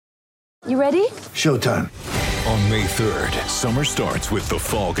You ready? Showtime. On May 3rd, summer starts with The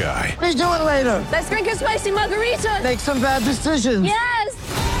Fall Guy. Let's do it later. Let's drink a spicy margarita. Make some bad decisions. Yes!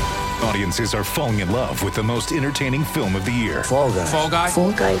 Audiences are falling in love with the most entertaining film of the year. Fall Guy. Fall Guy?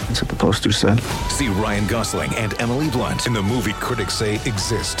 Fall guy. That's what the poster said. See Ryan Gosling and Emily Blunt in the movie critics say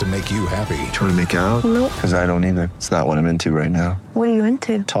exists to make you happy. Trying to make it out? Nope. Because I don't either. It's not what I'm into right now. What are you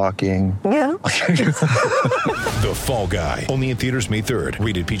into? Talking. Yeah. The Fall Guy. Only in theaters May 3rd.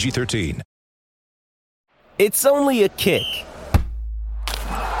 Rated PG-13. It's only a kick,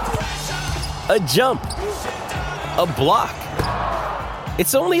 a jump, a block.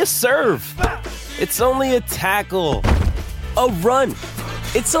 It's only a serve. It's only a tackle, a run.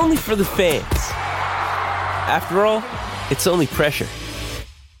 It's only for the fans. After all, it's only pressure.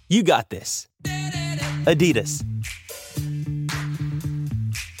 You got this. Adidas.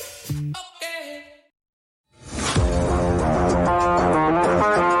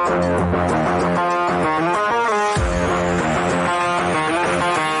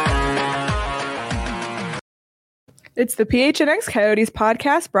 It's the PHNX Coyotes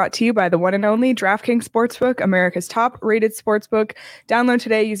podcast brought to you by the one and only DraftKings Sportsbook, America's top-rated sportsbook. Download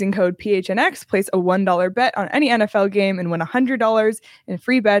today using code PHNX. Place a $1 bet on any NFL game and win $100 in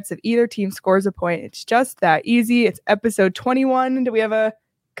free bets if either team scores a point. It's just that easy. It's episode 21. Do we have a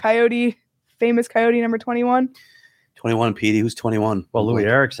famous Coyote number 21? 21, Petey. Who's 21? Well, Louis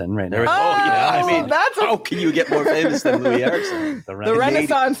Erickson right now. Oh, yeah. I mean, that's how can you get more famous than Louis Erickson? The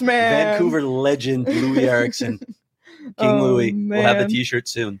Renaissance man. Vancouver legend, Louis Erickson. King Louis. Man. We'll have the t-shirt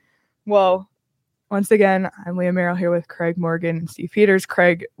soon. Well, once again, I'm Leah Merrill here with Craig Morgan and Steve Peters.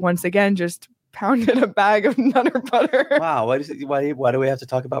 Craig, once again, just pounded a bag of Nutter Butter. Wow. Why do we have to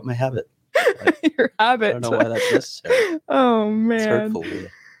talk about my habit? Your habit. I don't know why that's necessary. Oh, man. It's hurtful, Leah.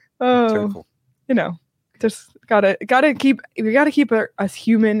 Oh, It's hurtful. Just gotta keep us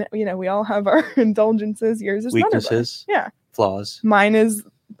human. We all have our indulgences. Yours is Nutter Butter. Weaknesses. Yeah. Flaws. Mine is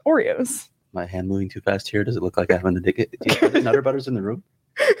Oreos. My hand moving too fast here. Does it look like I have an addiction? Are there Nutter Butters in the room?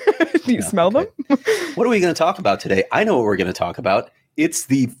 Do you smell them? What are we going to talk about today? I know what we're going to talk about. It's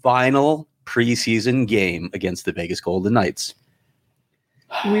the final preseason game against the Vegas Golden Knights.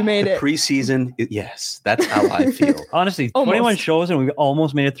 We made it. Preseason, yes, that's how I feel. Honestly, 21 shows and we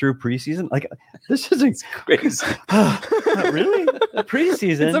almost made it through preseason. Like, this isn't Crazy. really a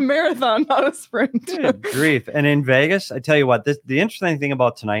preseason. It's a marathon, not a sprint. Good grief. And in Vegas, I tell you what, the interesting thing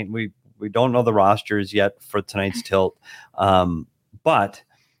about tonight, we don't know the rosters yet for tonight's tilt. But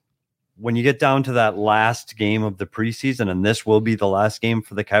when you get down to that last game of the preseason, and this will be the last game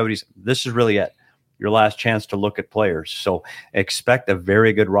for the Coyotes, this is really it. Your last chance to look at players. So expect a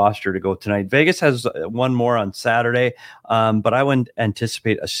very good roster to go tonight. Vegas has one more on Saturday, but I wouldn't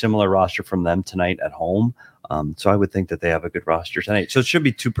anticipate a similar roster from them tonight at home. So I would think that they have a good roster tonight. So it should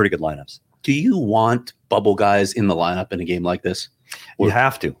be two pretty good lineups. Do you want bubble guys in the lineup in a game like this? You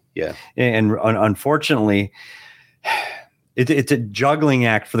have to. Yeah. And unfortunately, it's a juggling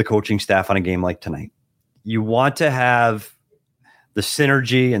act for the coaching staff on a game like tonight. You want to have the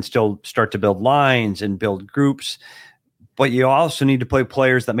synergy and still start to build lines and build groups, but you also need to play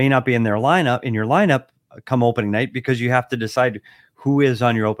players that may not be in your lineup come opening night, because you have to decide who is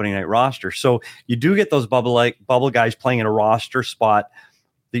on your opening night roster. So you do get those bubble guys playing in a roster spot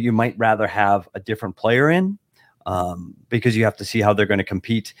that you might rather have a different player in, because you have to see how they're going to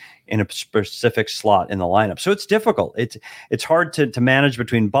compete in a specific slot in the lineup. So it's difficult. It's hard to manage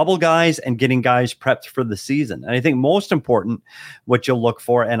between bubble guys and getting guys prepped for the season. And I think most important, what you'll look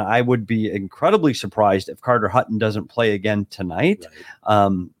for, and I would be incredibly surprised if Carter Hutton doesn't play again tonight.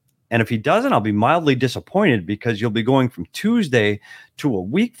 Right. And if he doesn't, I'll be mildly disappointed, because you'll be going from Tuesday to a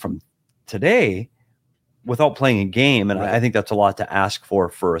week from today without playing a game. And right. I think that's a lot to ask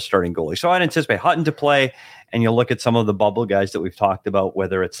for a starting goalie. So I'd anticipate Hutton to play, and you'll look at some of the bubble guys that we've talked about,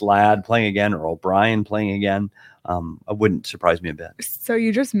 whether it's Ladd playing again or O'Brien playing again. It wouldn't surprise me a bit. So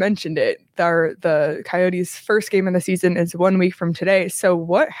you just mentioned it. The Coyotes' first game of the season is 1 week from today. So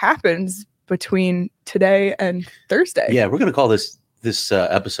what happens between today and Thursday? Yeah, we're going to call this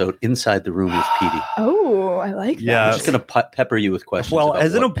episode Inside the Room with Petey. Oh, I like that. Yeah, I'm just going to pepper you with questions. Well,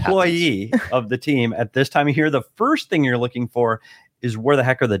 as an employee of the team at this time of year, the first thing you're looking for is where the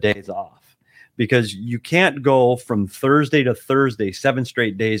heck are the days off? Because you can't go from Thursday to Thursday, 7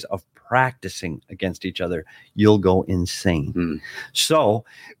 straight days of practicing against each other. You'll go insane. So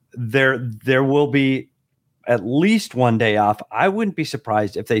there will be at least 1 day off. I wouldn't be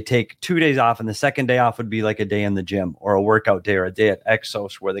surprised if they take 2 days off, and the second day off would be like a day in the gym or a workout day or a day at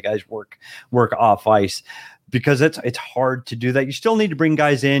Exos where the guys work off ice. because it's hard to do that. You still need to bring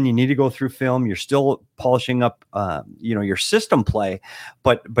guys in. You need to go through film. You're still polishing up, your system play.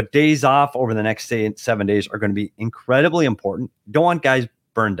 But days off over the next 7 days are going to be incredibly important. Don't want guys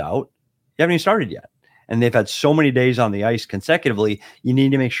burned out. You haven't even started yet, and they've had so many days on the ice consecutively. You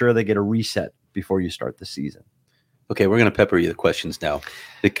need to make sure they get a reset before you start the season. Okay, we're going to pepper you with questions now.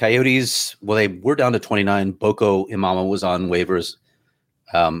 The Coyotes, well, they were down to 29. Boko Imama was on waivers.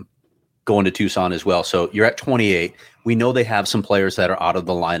 Going to Tucson as well. So you're at 28. We know they have some players that are out of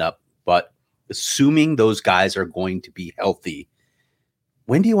the lineup, but assuming those guys are going to be healthy,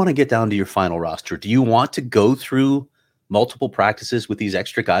 when do you want to get down to your final roster? Do you want to go through multiple practices with these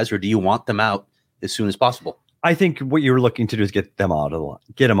extra guys, or do you want them out as soon as possible? I think what you're looking to do is get them out of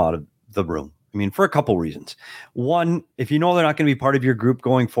the room. I mean, for a couple reasons. One, if you know they're not going to be part of your group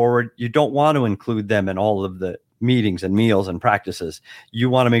going forward, you don't want to include them in all of the meetings and meals and practices. You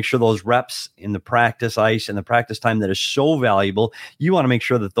want to make sure those reps in the practice ice and the practice time that is so valuable, you want to make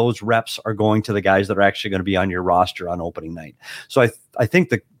sure that those reps are going to the guys that are actually going to be on your roster on opening night. So I think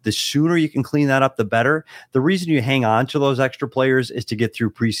the sooner you can clean that up, the better. The reason you hang on to those extra players is to get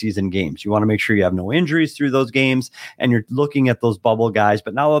through preseason games. You want to make sure you have no injuries through those games, and you're looking at those bubble guys.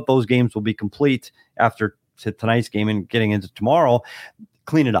 But now that those games will be complete after tonight's game and getting into tomorrow,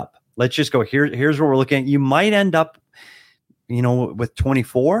 clean it up. Let's just go here's what we're looking at. You might end up, with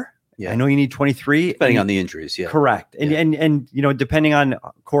 24. Yeah. I know you need 23. Depending on the injuries. Yeah. Correct. And depending on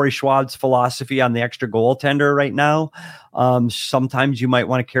Corey Schwab's philosophy on the extra goaltender right now, sometimes you might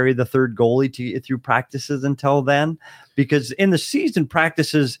want to carry the third goalie through practices until then, because in the season,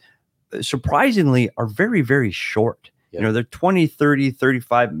 practices surprisingly are very, very short. Yep. They're 20, 30,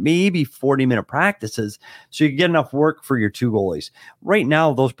 35, maybe 40-minute practices. So you get enough work for your two goalies. Right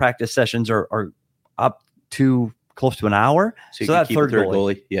now, those practice sessions are up to close to an hour. So that third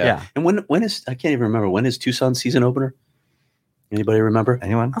goalie. Yeah. And when is, I can't even remember, when is Tucson season opener? Anybody remember?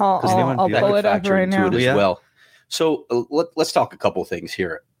 Anyone? I'll pull it up right now. As well. So let's talk a couple things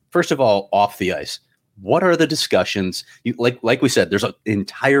here. First of all, off the ice. What are the discussions? Like we said, there's an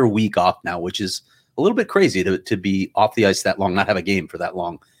entire week off now, which is a little bit crazy to be off the ice that long, not have a game for that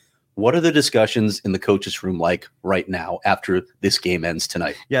long. What are the discussions in the coaches' room like right now after this game ends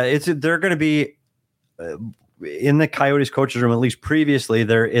tonight? Yeah, they're going to be in the Coyotes coaches' room. At least previously,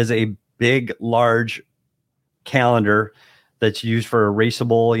 there is a big, large calendar that's used for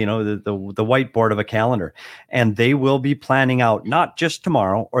erasable, the whiteboard of a calendar, and they will be planning out not just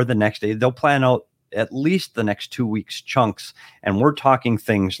tomorrow or the next day. They'll plan out at least the next 2 weeks chunks, and we're talking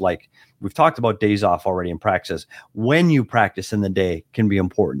things like, we've talked about days off already in practice. When you practice in the day can be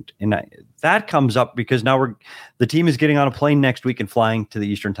important. And that comes up because now the team is getting on a plane next week and flying to the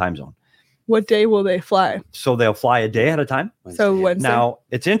Eastern time zone. What day will they fly? So they'll fly a day at a time. So Wednesday. Now,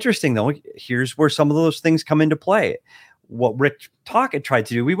 it's interesting, though. Here's where some of those things come into play. What Rick Tocchet tried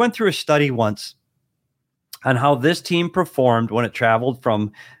to do, we went through a study once on how this team performed when it traveled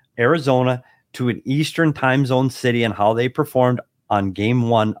from Arizona to an Eastern time zone city and how they performed on game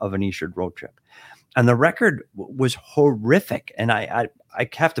one of an Eastern road trip. And the record was horrific. And I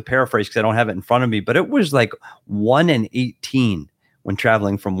have to paraphrase because I don't have it in front of me, but it was like 1-18 when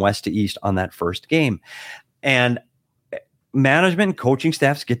traveling from west to east on that first game. And management and coaching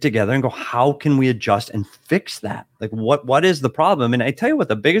staffs get together and go, how can we adjust and fix that? Like what is the problem? And I tell you what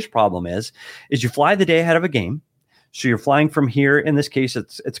the biggest problem is you fly the day ahead of a game. So you're flying from here. In this case,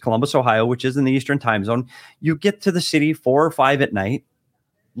 it's Columbus, Ohio, which is in the Eastern time zone. You get to the city 4 or 5 at night,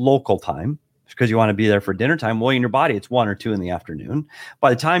 local time, because you want to be there for dinner time. Well, in your body, it's 1 or 2 in the afternoon.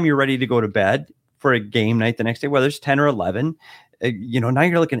 By the time you're ready to go to bed for a game night the next day, whether it's 10 or 11, now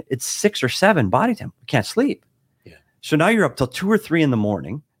you're looking, it's 6 or 7 body time. You can't sleep. Yeah. So now you're up till 2 or 3 in the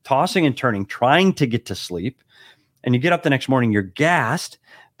morning, tossing and turning, trying to get to sleep. And you get up the next morning, you're gassed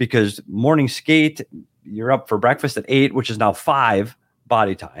because morning skate, you're up for breakfast at 8, which is now 5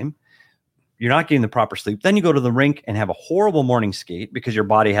 body time. You're not getting the proper sleep. Then you go to the rink and have a horrible morning skate because your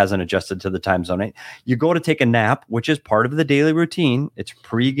body hasn't adjusted to the time zone. You go to take a nap, which is part of the daily routine. It's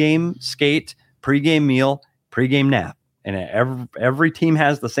pregame skate, pregame meal, pregame nap. And every team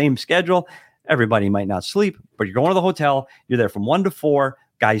has the same schedule. Everybody might not sleep, but you're going to the hotel. You're there from 1 to 4.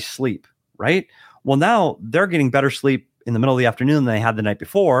 Guys sleep, right? Well, now they're getting better sleep in the middle of the afternoon than they had the night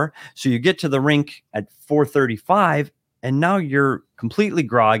before. So you get to the rink at 4:35 and now you're completely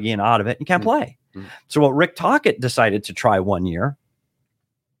groggy and out of it. You can't play. Mm-hmm. So what Rick Tocchet decided to try one year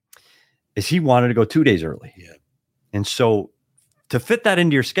is he wanted to go 2 days early. Yeah. And so to fit that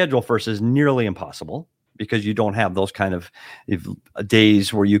into your schedule first is nearly impossible because you don't have those kind of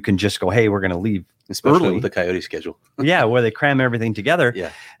days where you can just go, hey, we're going to leave especially early. with the Coyote schedule. Yeah, where they cram everything together.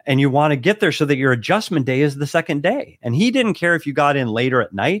 Yeah. And you want to get there so that your adjustment day is the second day. And he didn't care if you got in later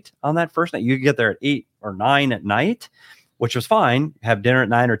at night on that first night. You could get there at 8 or 9 at night, which was fine. Have dinner at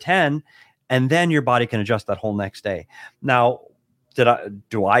 9 or 10, and then your body can adjust that whole next day. Now,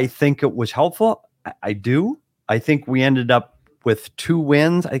 do I think it was helpful? I do. I think we ended up with 2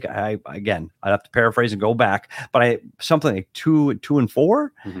 wins. Again, I'd have to paraphrase and go back, but something like 2 and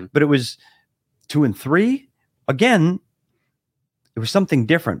 4, but it was 2 and 3. Again, it was something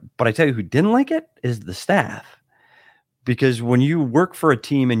different. But I tell you who didn't like it is the staff. Because when you work for a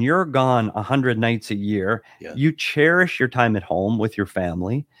team and you're gone 100 nights a year, you cherish your time at home with your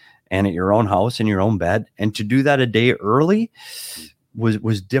family and at your own house in your own bed. And to do that a day early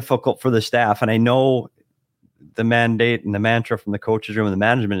was difficult for the staff. And I know the mandate and the mantra from the coaches room and the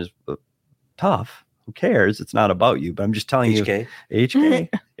management is tough. Who cares? It's not about you. But I'm just telling you, HK.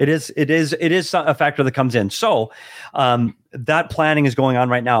 It is a factor that comes in. So that planning is going on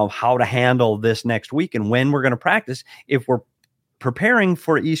right now of how to handle this next week and when we're going to practice. If we're preparing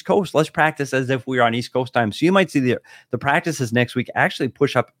for East Coast, let's practice as if we are on East Coast time. So you might see the practices next week actually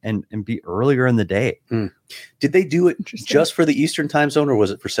push up and be earlier in the day. Did they do it just for the Eastern time zone, or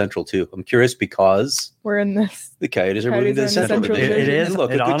was it for Central too? I'm curious because we're in this. The Coyotes are moving to the Central Division. It is. And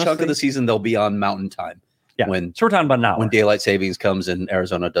look, a good chunk of the season they'll be on Mountain Time. Yeah. So we're talking about now when daylight savings comes and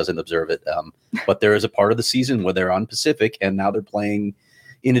Arizona doesn't observe it. But there is a part of the season where they're on Pacific, and now they're playing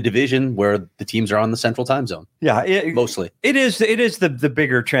in a division where the teams are on the Central time zone. Yeah, mostly. It is the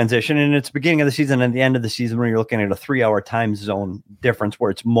bigger transition, and it's beginning of the season and the end of the season when you're looking at a 3-hour time zone difference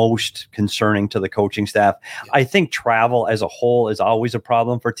where it's most concerning to the coaching staff. Yeah. I think travel as a whole is always a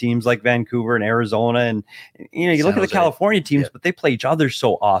problem for teams like Vancouver and Arizona, and you look at the California teams, but they play each other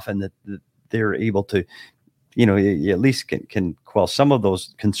so often that they're able to, you at least can quell some of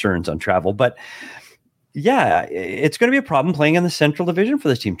those concerns on travel. But yeah, it's going to be a problem playing in the Central Division for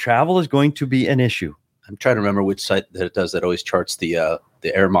this team. Travel is going to be an issue. I'm trying to remember which site that it does that always charts the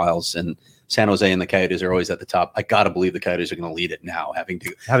air miles, and San Jose and the Coyotes are always at the top. I got to believe the Coyotes are going to lead it now, having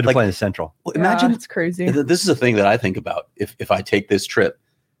to play in the Central. Well, imagine it's crazy. This is a thing that I think about. If I take this trip,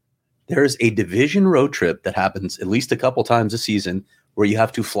 there's a division road trip that happens at least a couple times a season where you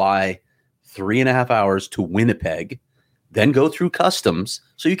have to fly 3.5 hours to Winnipeg, then go through customs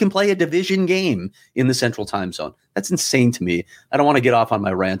so you can play a division game in the Central time zone. That's insane to me. I don't want to get off on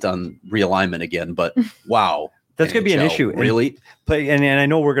my rant on realignment again, but wow. That's going to be an issue. Really? And I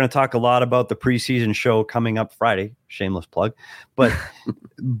know we're going to talk a lot about the preseason show coming up Friday, shameless plug, but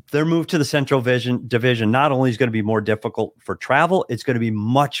their move to the Central Division not only is going to be more difficult for travel, it's going to be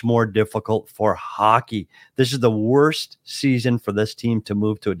much more difficult for hockey. This is the worst season for this team to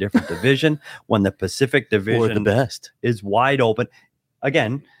move to a different division when the Pacific Division is wide open.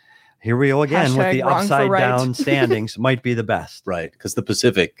 Again, here we go again with the upside down standings might be the best. Right. Because the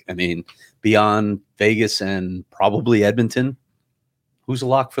Pacific, beyond Vegas and probably Edmonton, who's a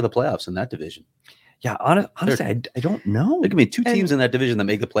lock for the playoffs in that division? Yeah, honestly, I don't know. There could be 2 teams in that division that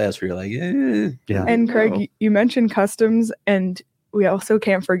make the playoffs where you're like, yeah. And Craig, you mentioned customs, and we also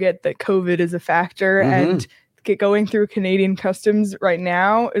can't forget that COVID is a factor, and going through Canadian customs right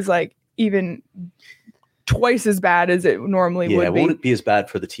now is like even twice as bad as it normally would be. It won't be as bad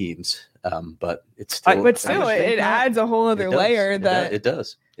for the teams, but it's still. But still, it adds a whole other layer that it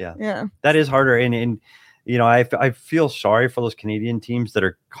does. Yeah, that is harder. And I feel sorry for those Canadian teams that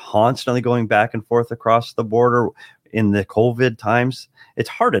are constantly going back and forth across the border in the COVID times. It's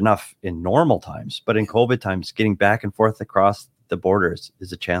hard enough in normal times, but in COVID times, getting back and forth across the borders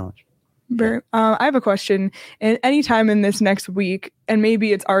is a challenge. I have a question. And anytime in this next week, and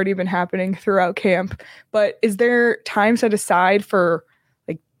maybe it's already been happening throughout camp, but is there time set aside for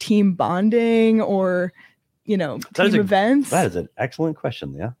like team bonding or, team events? That is an excellent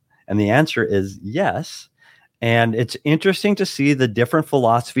question, Leah. And the answer is yes. And it's interesting to see the different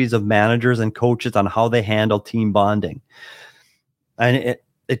philosophies of managers and coaches on how they handle team bonding. And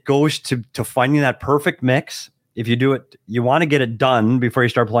it goes to finding that perfect mix. If you do it, you want to get it done before you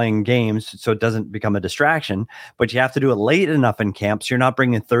start playing games so it doesn't become a distraction, but you have to do it late enough in camp so you're not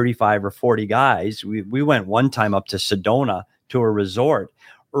bringing 35 or 40 guys. We went one time up to Sedona to a resort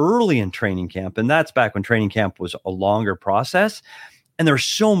early in training camp, and that's back when training camp was a longer process. And there's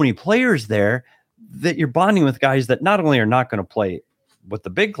so many players there that you're bonding with guys that not only are not going to play with the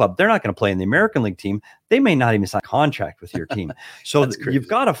big club, they're not going to play in the American League team. They may not even sign a contract with your team. So you've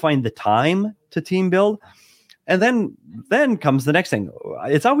got to find the time to team build. And then comes the next thing.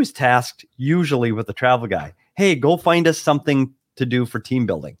 It's always tasked, usually with the travel guy. Hey, go find us something to do for team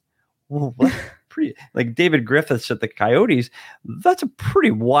building. Well, pretty, like David Griffiths at the Coyotes, that's a pretty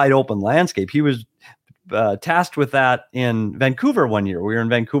wide open landscape. He was tasked with that in Vancouver one year. We were in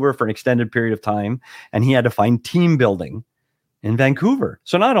Vancouver for an extended period of time, and he had to find team building in Vancouver.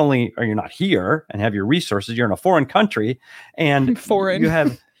 So not only are you not here and have your resources, you're in a foreign country, and you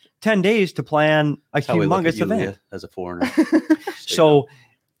have 10 days to plan a humongous event. Leah, as a foreigner. So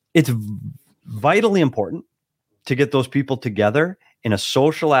it's vitally important to get those people together in a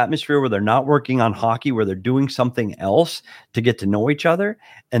social atmosphere where they're not working on hockey, where they're doing something else to get to know each other.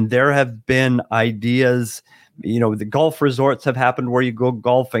 And there have been ideas, the golf resorts have happened where you go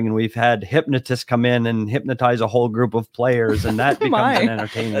golfing, and we've had hypnotists come in and hypnotize a whole group of players, and that becomes an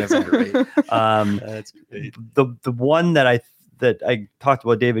entertaining event. Great. That's great. The one that I talked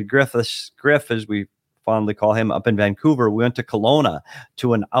about, David Griff, as we fondly call him, up in Vancouver. We went to Kelowna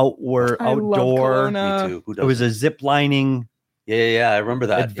to an outdoor. Me too. It was a zip lining. Yeah, I remember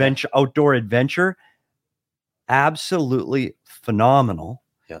that adventure, outdoor adventure. Absolutely phenomenal.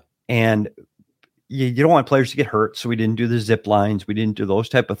 Yeah, and you don't want players to get hurt, so we didn't do the zip lines. We didn't do those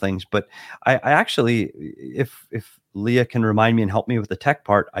type of things. But I actually, if Leah can remind me and help me with the tech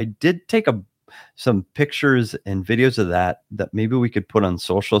part, I did take some pictures and videos of that maybe we could put on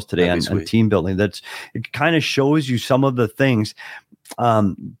socials today on team building. It kind of shows you some of the things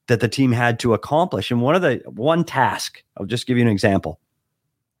that the team had to accomplish. And one task, I'll just give you an example.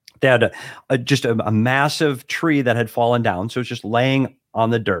 They had a massive tree that had fallen down. So it's just laying on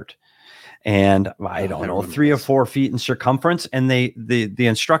the dirt. And I don't know, 3 or 4 feet in circumference. And the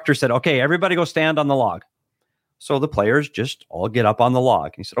instructor said, okay, everybody go stand on the log. So the players just all get up on the log.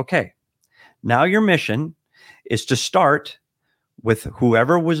 And he said, okay, now your mission is to start with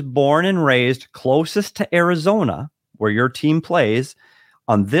whoever was born and raised closest to Arizona, where your team plays,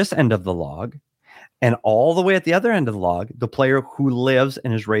 on this end of the log, and all the way at the other end of the log, the player who lives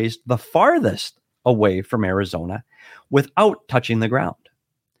and is raised the farthest away from Arizona without touching the ground.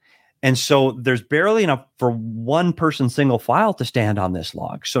 And so there's barely enough for one person single file to stand on this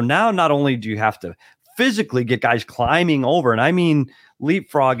log. So now not only do you have to physically get guys climbing over, and I mean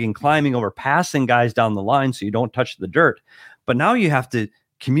leapfrogging, climbing over, passing guys down the line so you don't touch the dirt, but now you have to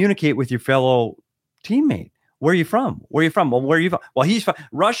communicate with your fellow teammate. Where are you from? Where are you from? Well, where are you from? Well, he's from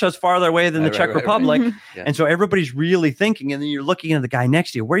Russia's farther away than the Czech Republic. Yeah. And so everybody's really thinking, and then you're looking at the guy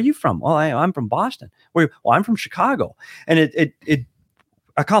next to you. Where are you from? Well, I'm from Boston. Well, I'm from Chicago. And it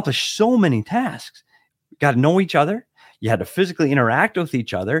accomplished so many tasks. You got to know each other. You had to physically interact with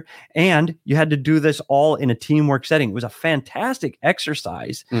each other, and you had to do this all in a teamwork setting. It was a fantastic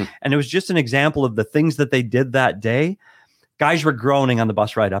exercise. And it was just an example of the things that they did that day. Guys were groaning on the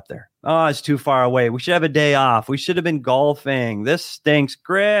bus ride up there. Oh, it's too far away. We should have a day off. We should have been golfing. This stinks.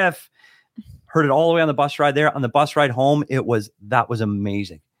 Griff. Heard it all the way on the bus ride there. On the bus ride home, that was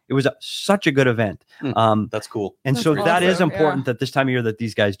amazing. It was such a good event. That's cool. And That's so awesome. that is important that this time of year that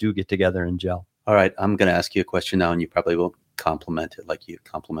these guys do get together and gel. All right, I'm going to ask you a question now, and you probably won't compliment it like you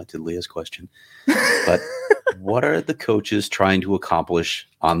complimented Leah's question. But what are the coaches trying to accomplish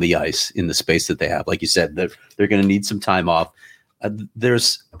on the ice in the space that they have? Like you said, they're going to need some time off.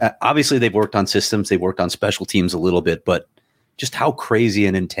 There's obviously they've worked on systems, they've worked on special teams a little bit, but just how crazy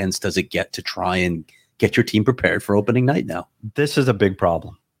and intense does it get to try and get your team prepared for opening night now? This is a big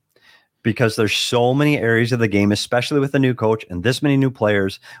problem because there's so many areas of the game, especially with a new coach and this many new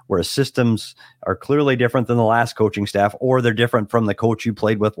players, where systems are clearly different than the last coaching staff, or they're different from the coach you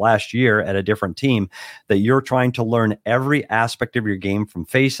played with last year at a different team, that you're trying to learn every aspect of your game, from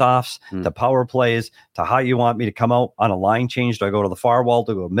face-offs to power plays to how you want me to come out on a line change. Do I go to the far wall?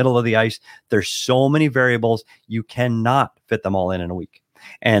 Do I go middle of the ice? There's so many variables. You cannot fit them all in a week.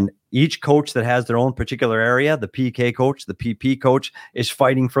 And each coach that has their own particular area, the PK coach, the PP coach, is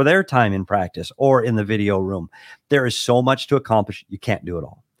fighting for their time in practice or in the video room. There is so much to accomplish. You can't do it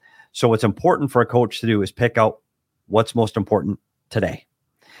all. So what's important for a coach to do is pick out what's most important today.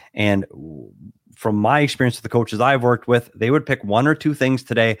 And from my experience with the coaches I've worked with, they would pick 1 or 2 things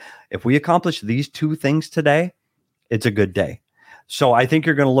today. If we accomplish these 2 things today, it's a good day. So I think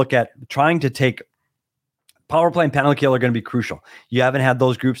you're going to look at trying to take power play and penalty kill are going to be crucial. You haven't had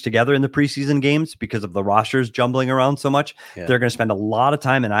those groups together in the preseason games because of the rosters jumbling around so much. Yeah. They're going to spend a lot of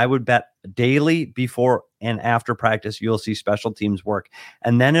time, and I would bet daily before and after practice, you'll see special teams work.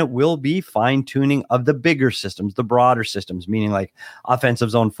 And then it will be fine-tuning of the bigger systems, the broader systems, meaning like offensive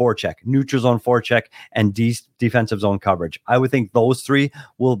zone forecheck, neutral zone forecheck, and defensive zone coverage. I would think those 3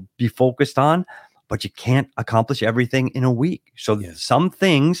 will be focused on, but you can't accomplish everything in a week. So some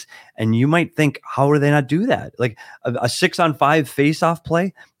things, and you might think, how do they not do that? Like a 6-on-5 face-off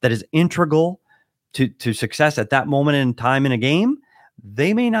play that is integral to success at that moment in time in a game,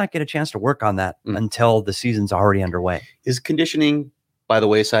 they may not get a chance to work on that until the season's already underway. Is conditioning by the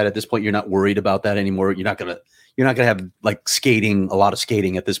wayside at this point? You're not worried about that anymore. You're not gonna have like skating, a lot of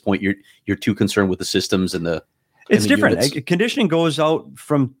skating at this point. You're too concerned with the systems and the. It's the different. units. Conditioning goes out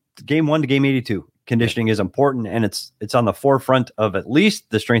from game 1 to game 82. Conditioning is important, and it's on the forefront of at least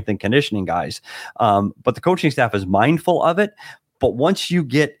the strength and conditioning guys. But the coaching staff is mindful of it. But once you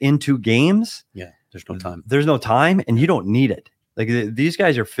get into games, there's no time. There's no time, and you don't need it. Like these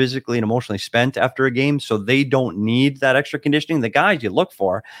guys are physically and emotionally spent after a game, so they don't need that extra conditioning. The guys you look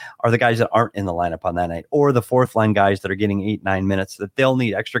for are the guys that aren't in the lineup on that night, or the fourth line guys that are getting 8-9 minutes that they'll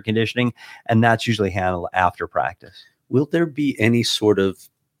need extra conditioning, and that's usually handled after practice. Will there be any sort of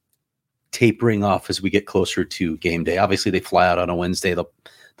tapering off as we get closer to game day? Obviously, they fly out on a Wednesday. They'll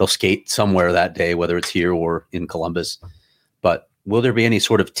skate somewhere that day, whether it's here or in Columbus. But will there be any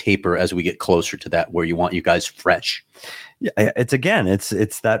sort of taper as we get closer to that, where you want you guys fresh? Yeah,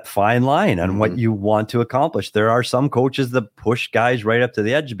 it's that fine line on what you want to accomplish. There are some coaches that push guys right up to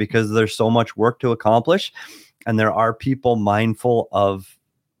the edge because there's so much work to accomplish, and there are people mindful of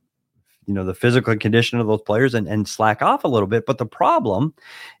the physical condition of those players and slack off a little bit. But the problem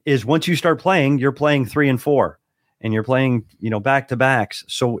is once you start playing, you're playing 3 and 4. And you're playing, back to backs.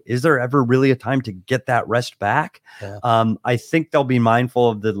 So is there ever really a time to get that rest back? Yeah. I think they'll be mindful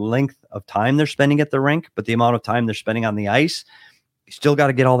of the length of time they're spending at the rink, but the amount of time they're spending on the ice, you still got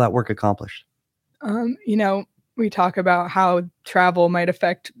to get all that work accomplished. We talk about how travel might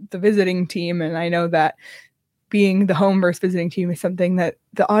affect the visiting team. And I know that being the home versus visiting team is something that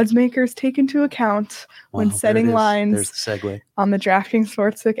the odds makers take into account when setting lines. There's the segue. On the DraftKings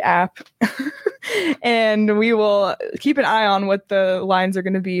Sportsbook app. And we will keep an eye on what the lines are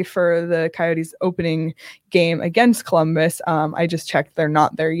going to be for the Coyotes opening game against Columbus. I just checked, they're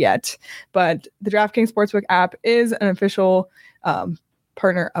not there yet. But the DraftKings Sportsbook app is an official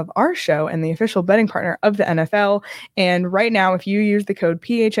partner of our show and the official betting partner of the NFL. And right now, if you use the code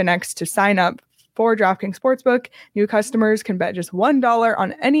PHNX to sign up for DraftKings Sportsbook, new customers can bet just $1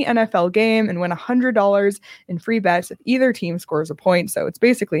 on any NFL game and win $100 in free bets if either team scores a point. So it's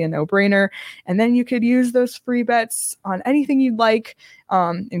basically a no-brainer. And then you could use those free bets on anything you'd like,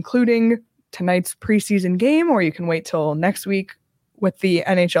 including tonight's preseason game, or you can wait till next week with the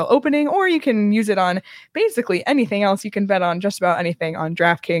NHL opening, or you can use it on basically anything else. You can bet on just about anything on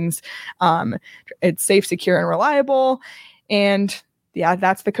DraftKings. It's safe, secure, and reliable. And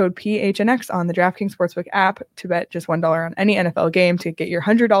that's the code PHNX on the DraftKings Sportsbook app to bet just $1 on any NFL game to get your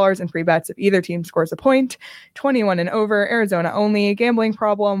 $100 in free bets if either team scores a point. 21 and over, Arizona only. Gambling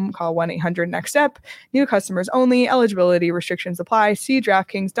problem? Call 1-800-NEXT-STEP. New customers only. Eligibility restrictions apply. See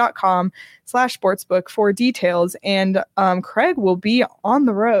DraftKings.com/sportsbook for details. And Craig will be on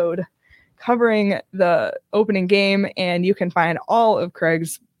the road covering the opening game, and you can find all of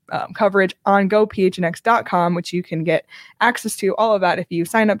Craig's coverage on gophnx.com, which you can get access to all of that if you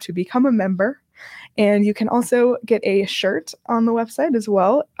sign up to become a member. And you can also get a shirt on the website as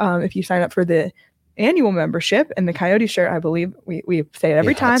well if you sign up for the annual membership. And the Coyote shirt, I believe, we say it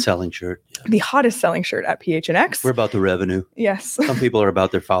every time. Selling shirt. Yeah. The hottest selling shirt at PHNX. We're about the revenue. Yes. Some people are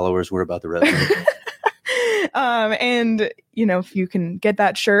about their followers. We're about the revenue. And, if you can get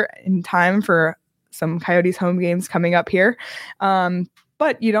that shirt in time for some Coyotes home games coming up here,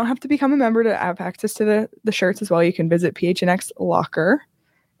 but you don't have to become a member to have access to the shirts as well. You can visit PHNX Locker.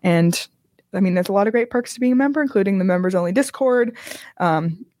 And there's a lot of great perks to being a member, including the members only Discord.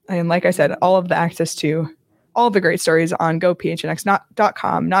 And like I said, all of the access to all the great stories on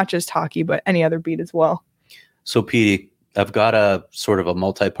gophnx.com, not just hockey, but any other beat as well. So Petey, I've got a sort of a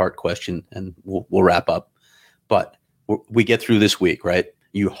multi-part question and we'll wrap up, but we get through this week, right?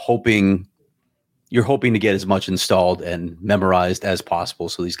 You're hoping to get as much installed and memorized as possible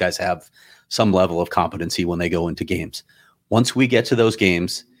so these guys have some level of competency when they go into games. Once we get to those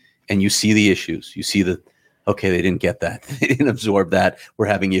games and you see the issues, you see okay, they didn't get that. They didn't absorb that. We're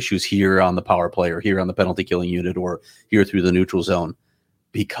having issues here on the power play or here on the penalty killing unit or here through the neutral zone.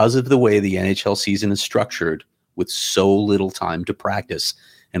 Because of the way the NHL season is structured with so little time to practice,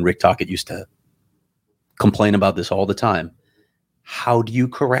 and Rick Tocchet used to complain about this all the time, how do you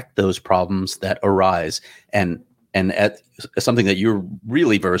correct those problems that arise? And at something that you're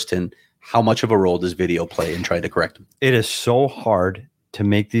really versed in, how much of a role does video play in trying to correct them? It is so hard to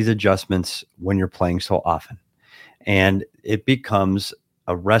make these adjustments when you're playing so often. And it becomes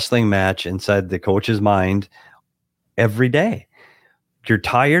a wrestling match inside the coach's mind every day. You're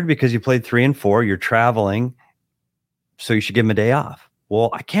tired because you played 3 and 4, you're traveling, so you should give them a day off. Well,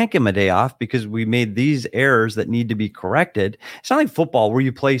 I can't give them a day off because we made these errors that need to be corrected. It's not like football where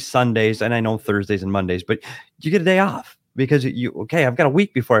you play Sundays, and I know Thursdays and Mondays, but you get a day off. because I've got a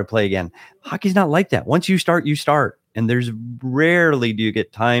week before I play again. Hockey's not like that. Once you start, you start. And there's rarely do you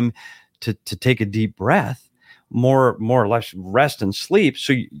get time to take a deep breath, more or less rest and sleep.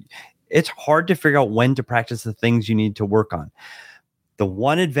 So it's hard to figure out when to practice the things you need to work on. The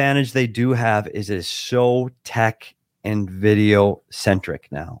one advantage they do have is it's so tech and video centric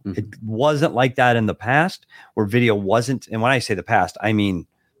now. Mm-hmm. It wasn't like that in the past, where video wasn't. And when I say the past, I mean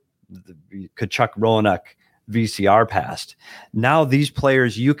the Tkachuk Roanoke VCR past. Now these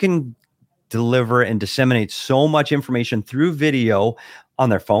players, you can deliver and disseminate so much information through video on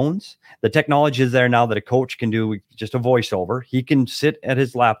their phones. The technology is there now that a coach can do just a voiceover. He can sit at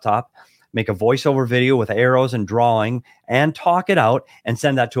his laptop, make a voiceover video with arrows and drawing and talk it out and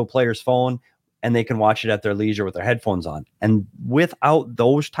send that to a player's phone, and they can watch it at their leisure with their headphones on. And without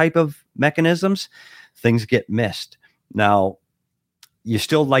those type of mechanisms, things get missed. Now, you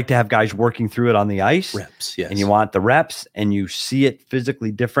still like to have guys working through it on the ice. Reps, yes. And you want the reps, and you see it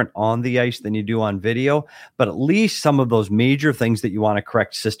physically different on the ice than you do on video. But at least some of those major things that you want to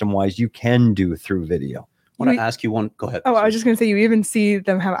correct system-wise, you can do through video. I want to ask you one. Go ahead. Oh, I was just going to say, you even see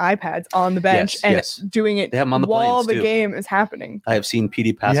them have iPads on the bench doing it they have them on the while the too. Game is happening. I have seen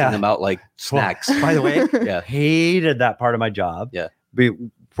PD passing them out like snacks. Well, by the way, hated that part of my job. Yeah.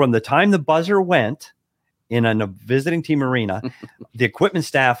 From the time the buzzer went in a visiting team arena, the equipment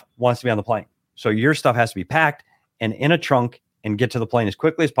staff wants to be on the plane. So your stuff has to be packed and in a trunk and get to the plane as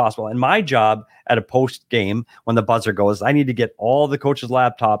quickly as possible. And my job at a post game, when the buzzer goes, I need to get all the coaches'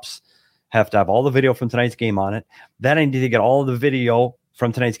 laptops, have to have all the video from tonight's game on it. Then I need to get all the video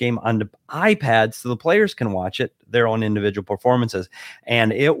from tonight's game on the iPads so the players can watch it, their own individual performances.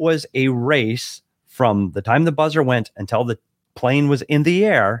 And it was a race from the time the buzzer went until the plane was in the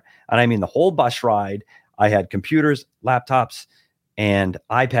air. And I mean, the whole bus ride, I had computers, laptops, and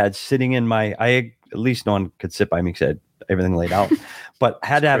iPads sitting in at least no one could sit by me because I had everything laid out, but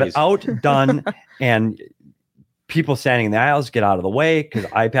had to have it out, done, and people standing in the aisles get out of the way because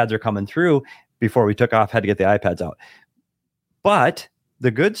iPads are coming through. Before we took off, had to get the iPads out. But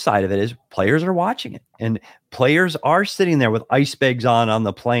the good side of it is players are watching it, and players are sitting there with ice bags on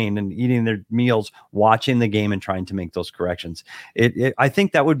the plane and eating their meals, watching the game and trying to make those corrections. I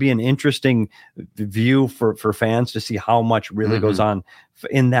think that would be an interesting view for fans to see how much really goes on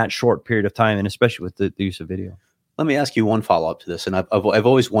in that short period of time, and especially with the use of video. Let me ask you one follow-up to this, and I've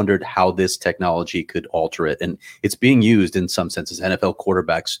always wondered how this technology could alter it, and it's being used in some senses. NFL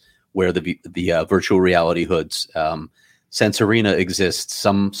quarterbacks wear the virtual reality hoods. Sense Arena exists.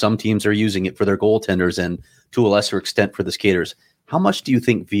 Some teams are using it for their goaltenders and to a lesser extent for the skaters. How much do you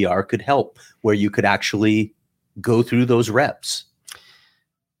think VR could help, where you could actually go through those reps?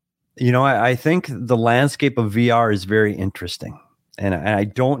 You know, I think the landscape of VR is very interesting. And I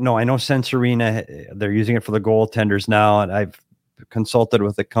don't know. I know Sense Arena, they're using it for the goaltenders now. And I've consulted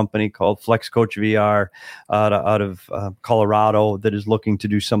with a company called Flex Coach VR out of Colorado that is looking to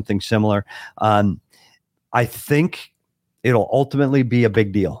do something similar. I think it'll ultimately be a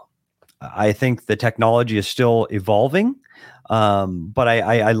big deal. I think the technology is still evolving, but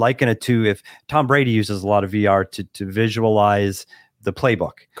I liken it to if Tom Brady uses a lot of VR to visualize the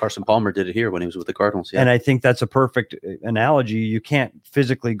playbook. Carson Palmer did it here when he was with the Cardinals. Yeah. And I think that's a perfect analogy. You can't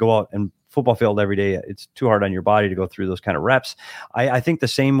physically go out and football field every day. It's too hard on your body to go through those kind of reps. I think the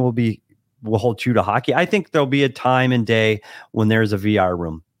same will hold true to hockey. I think there'll be a time and day when there's a VR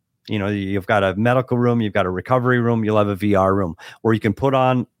room. You know, you've got a medical room, you've got a recovery room, you'll have a VR room where you can put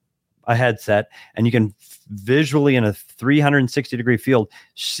on a headset and you can visually in a 360-degree field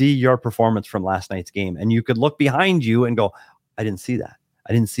see your performance from last night's game. And you could look behind you and go, I didn't see that.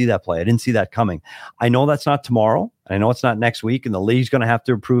 I didn't see that play. I didn't see that coming. I know that's not tomorrow. I know it's not next week, and the league's going to have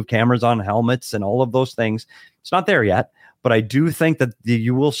to approve cameras on helmets and all of those things. It's not there yet, but I do think that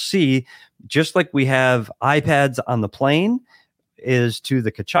you will see, just like we have iPads on the plane is to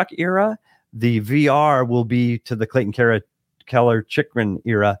the Tkachuk era, the VR will be to the Clayton Keller Chychrun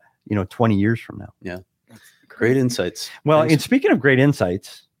era, 20 years from now. Yeah. Great insights. Well, and speaking of great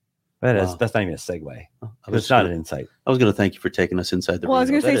insights, that's not even a segue. It's not an insight. I was going to thank you for taking us inside the room. Well, I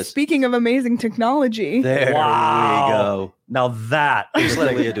was going to say, speaking of amazing technology. There we go. Now that is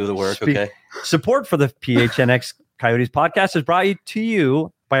let Leah do the work, okay? Support for the PHNX Coyotes podcast is brought to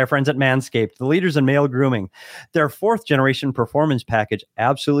you by our friends at Manscaped, the leaders in male grooming. Their 4th generation performance package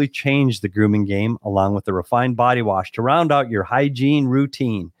absolutely changed the grooming game, along with the refined body wash to round out your hygiene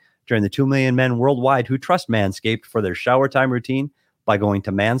routine. Join the 2 million men worldwide who trust Manscaped for their shower time routine by going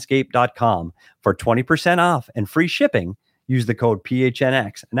to manscaped.com for 20% off and free shipping. Use the code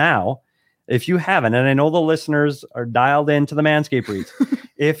PHNX. Now, if you haven't, and I know the listeners are dialed into the Manscaped reads,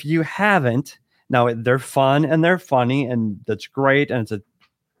 if you haven't, Now, they're fun and they're funny, and that's great. And it's an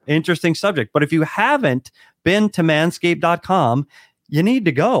interesting subject. But if you haven't been to manscaped.com, you need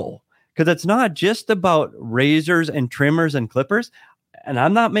to go, because it's not just about razors and trimmers and clippers. And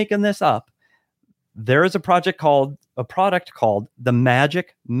I'm not making this up. There is a product called the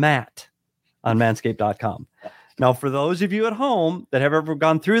Magic Mat on manscaped.com. Now, for those of you at home that have ever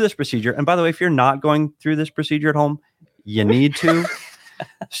gone through this procedure, and by the way, if you're not going through this procedure at home, you need to.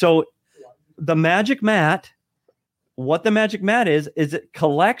 So the Magic Mat, what the Magic Mat is it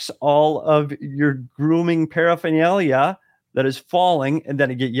collects all of your grooming paraphernalia that is falling, and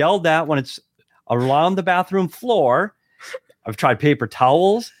then it get yelled at when it's around the bathroom floor. I've tried paper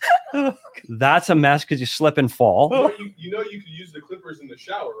towels. That's a mess because you slip and fall. Oh, you could use the clippers in the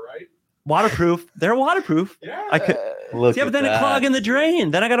shower, right? Waterproof. They're waterproof. Yeah. I could. Look Yeah, but then it clog in the drain.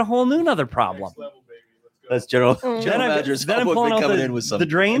 Then I got a whole new other problem. Next level, baby. Let's go. That's general. Then General I'm manager's then I'm homework pulling out coming in with some the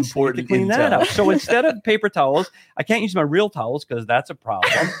drains to important clean that intel. out. So instead of paper towels, I can't use my real towels because that's a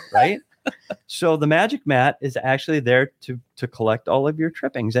problem, right? So the Magic Mat is actually there to collect all of your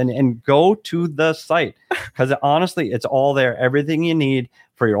trippings, and go to the site, because honestly, it's all there. Everything you need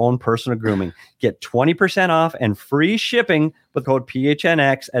for your own personal grooming. Get 20% off and free shipping with code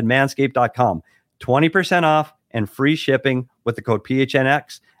PHNX at manscaped.com. 20% off and free shipping with the code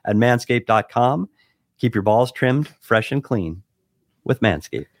PHNX at manscaped.com. Keep your balls trimmed, fresh, and clean with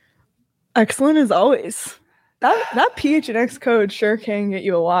Manscaped. Excellent as always. That PHNX code sure can get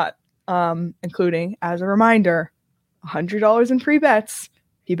you a lot, including, as a reminder, $100 in free bets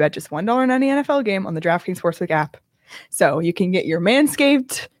if you bet just $1 on any NFL game on the DraftKings Sportsbook app. So you can get your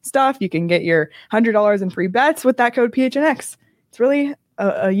Manscaped stuff. You can get your $100 in free bets with that code PHNX. It's really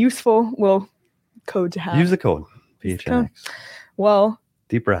a useful little code to have. Use the code PHNX. Well,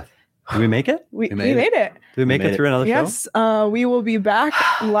 Deep breath. Did we make it? we made made it. Did we make made it it. through another show? Yes, we will be back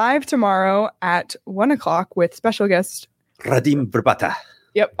live tomorrow at 1:00 with special guest. Radim Verbata.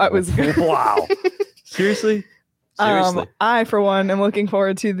 Yep, I was good. Wow. Seriously? Seriously. I, for one, am looking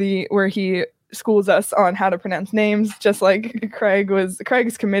forward to where he schools us on how to pronounce names, just like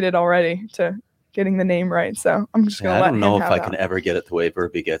Craig's committed already to getting the name right. So I'm just going to I let don't him know if have I that. can ever get it the way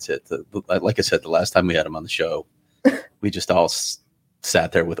Verby gets it. Like I said, the last time we had him on the show, we just all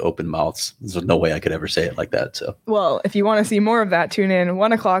sat there with open mouths. There's no way I could ever say it like that. So, Well, if you want to see more of that, tune in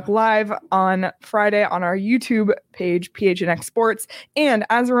 1:00 live on Friday on our YouTube page, PHNX Sports. And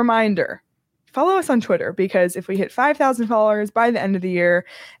as a reminder, follow us on Twitter, because if we hit 5,000 followers by the end of the year,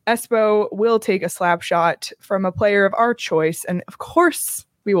 Espo will take a slap shot from a player of our choice. And of course,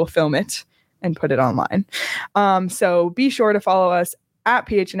 we will film it and put it online. So be sure to follow us at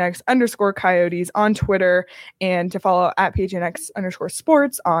PHNX_Coyotes on Twitter, and to follow at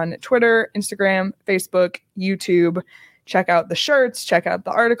PHNX_sports on Twitter, Instagram, Facebook, YouTube. Check out the shirts, check out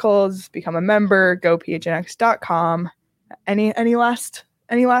the articles, become a member, go PHNX.com. Any last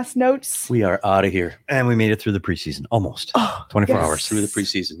notes? we are out of here. And we made it through the preseason. Almost. Oh, 24 yes. hours. Through the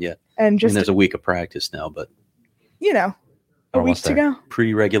preseason yet. And I mean, just, there's a week of practice now, but a week Almost to there. go.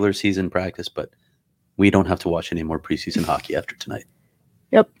 pre-regular season practice, but we don't have to watch any more preseason hockey after tonight.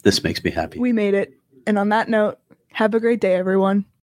 Yep. This makes me happy. We made it. And on that note, have a great day, everyone.